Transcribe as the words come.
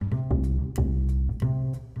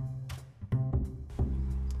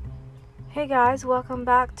Hey guys, welcome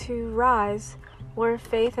back to Rise, where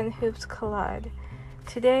faith and hoops collide.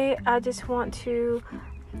 Today I just want to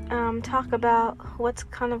talk about what's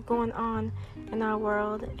kind of going on in our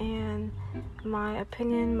world and my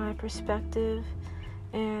opinion, my perspective,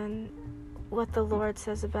 and what the Lord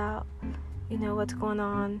says about, what's going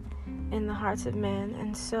on in the hearts of men.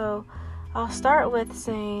 And so I'll start with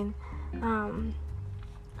saying,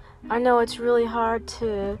 I know it's really hard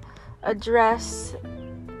to address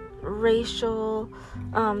racial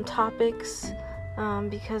topics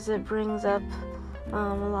because it brings up a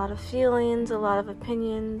lot of feelings, a lot of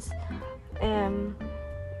opinions, and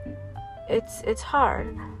it's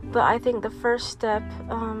hard. But I think the first step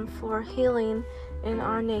for healing in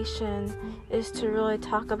our nation is to really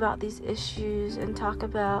talk about these issues and talk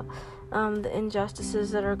about the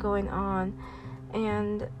injustices that are going on.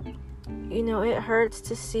 And it hurts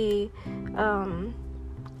to see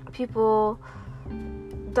people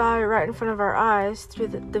die right in front of our eyes through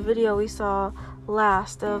the video we saw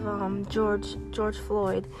last of George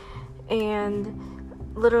Floyd,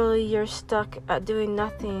 and literally you're stuck at doing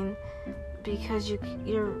nothing because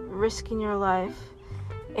you're risking your life.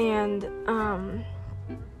 And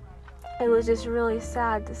it was just really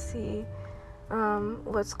sad to see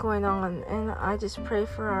what's going on, and I just pray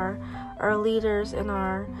for our leaders in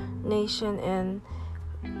our nation. And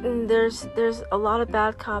there's a lot of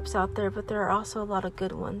bad cops out there, but there are also a lot of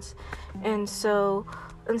good ones. And so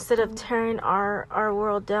instead of tearing our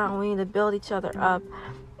world down, we need to build each other up.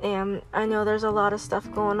 And I know there's a lot of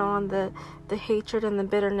stuff going on, the hatred and the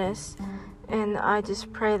bitterness, and I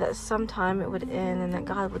just pray that sometime it would end and that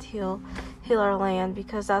God would heal our land,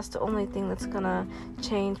 because that's the only thing that's gonna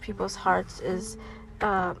change people's hearts, is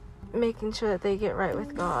making sure that they get right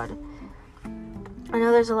with God. I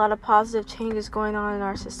know there's a lot of positive changes going on in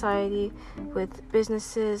our society with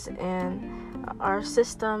businesses and our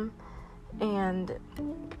system, and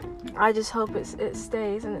I just hope it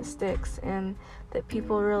stays and it sticks, and that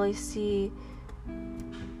people really see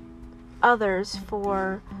others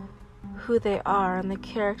for who they are and the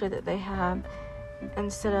character that they have,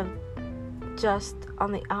 instead of just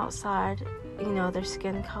on the outside, their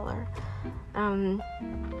skin color.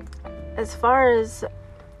 As far as,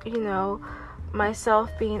 myself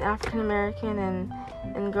being African American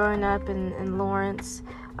and growing up in Lawrence,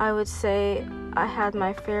 I would say I had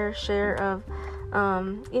my fair share of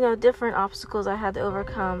different obstacles I had to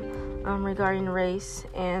overcome regarding race.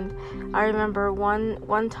 And I remember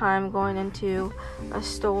one time going into a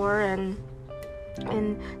store and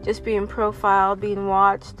just being profiled, being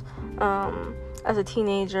watched as a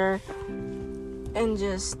teenager, and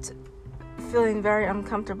just feeling very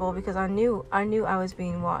uncomfortable because I knew I was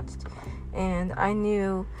being watched. And I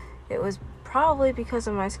knew it was probably because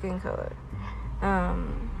of my skin color.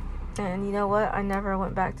 And you know what? I never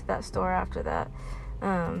went back to that store after that.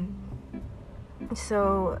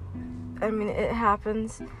 So, it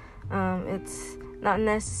happens. It's not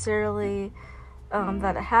necessarily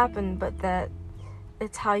that it happened, but that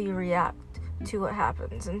it's how you react to what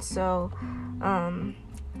happens. And so,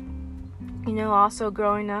 also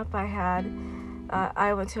growing up,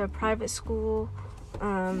 I went to a private school.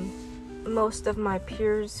 Most of my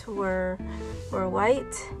peers were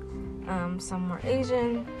white, some were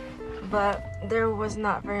Asian, but there was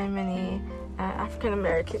not very many African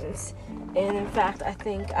Americans. And in fact, I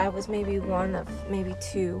think I was maybe one of maybe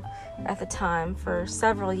two at the time for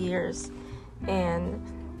several years. And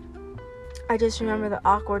I just remember the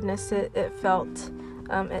awkwardness it felt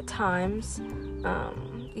at times,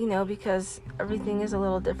 because everything is a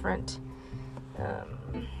little different.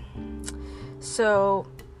 So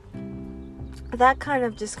that kind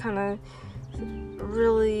of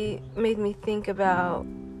really made me think about,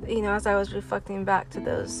 as I was reflecting back to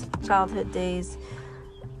those childhood days,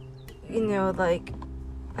 like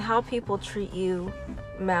how people treat you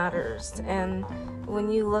matters. And when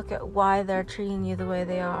you look at why they're treating you the way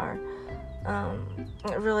they are,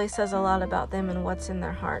 it really says a lot about them and what's in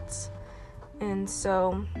their hearts. And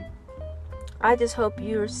so I just hope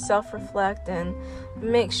you self-reflect and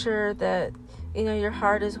make sure that your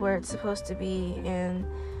heart is where it's supposed to be, and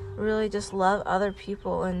really just love other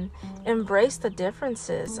people and embrace the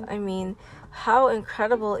differences. How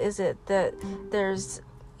incredible is it that there's,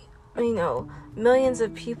 millions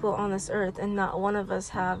of people on this earth, and not one of us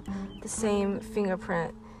have the same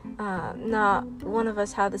fingerprint. Not one of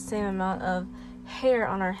us have the same amount of hair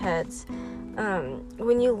on our heads.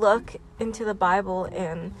 When you look into the Bible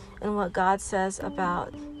and what God says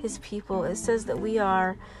about his people, it says that we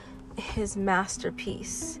are his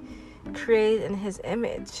masterpiece, created in his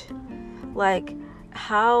image. Like,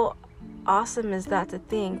 how awesome is that, to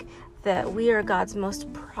think that we are God's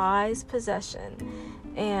most prized possession,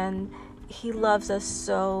 and He loves us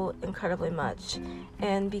so incredibly much.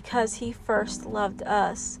 And because He first loved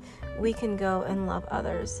us, we can go and love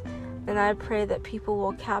others. And I pray that people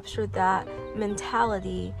will capture that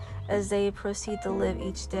mentality as they proceed to live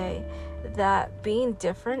each day, that being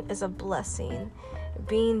different is a blessing.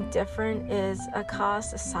 Being different is a cause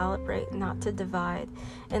to celebrate, not to divide.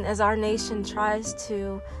 And as our nation tries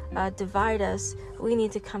to divide us, we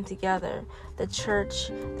need to come together. The church,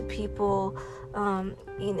 the people,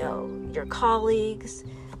 your colleagues,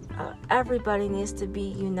 everybody needs to be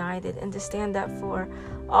united and to stand up for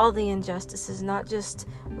all the injustices, not just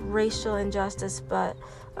racial injustice, but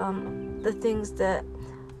the things that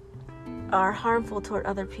are harmful toward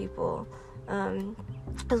other people.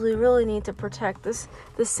 Because we really need to protect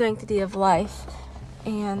the sanctity of life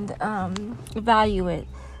and value it,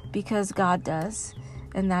 because God does,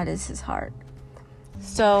 and that is His heart.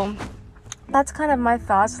 So that's kind of my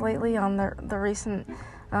thoughts lately on the recent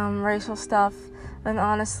racial stuff. And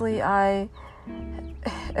honestly,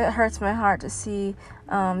 it hurts my heart to see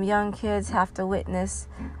young kids have to witness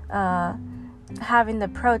having to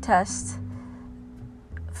protest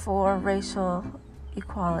for racial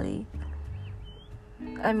equality.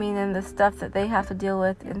 I mean, and the stuff that they have to deal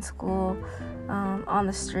with in school, on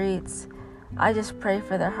the streets. I just pray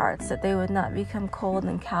for their hearts, that they would not become cold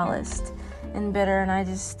and calloused and bitter. And I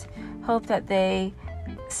just hope that they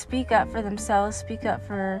speak up for themselves, speak up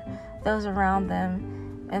for those around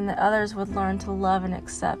them, and that others would learn to love and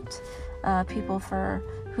accept people for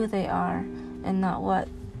who they are and not what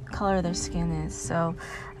color their skin is. So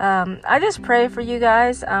I just pray for you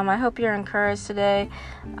guys. I hope you're encouraged today.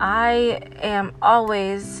 I am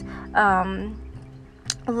always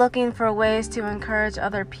looking for ways to encourage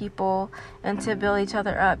other people and to build each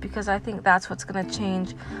other up, because I think that's what's going to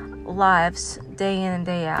change lives day in and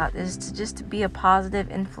day out, is to just be a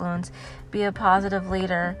positive influence, be a positive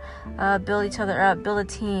leader, build each other up, build a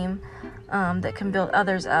team that can build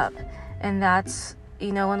others up. And that's,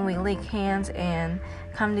 when we link hands and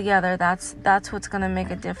come together, that's what's going to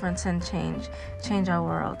make a difference and change our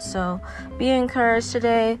world. So be encouraged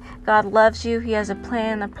today. God loves you. He has a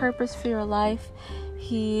plan, a purpose for your life.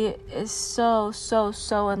 He is so, so,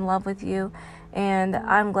 so in love with you. And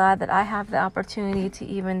I'm glad that I have the opportunity to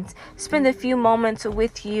even spend a few moments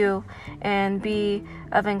with you and be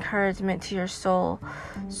of encouragement to your soul.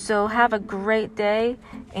 So have a great day,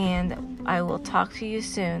 and I will talk to you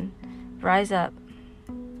soon. Rise up.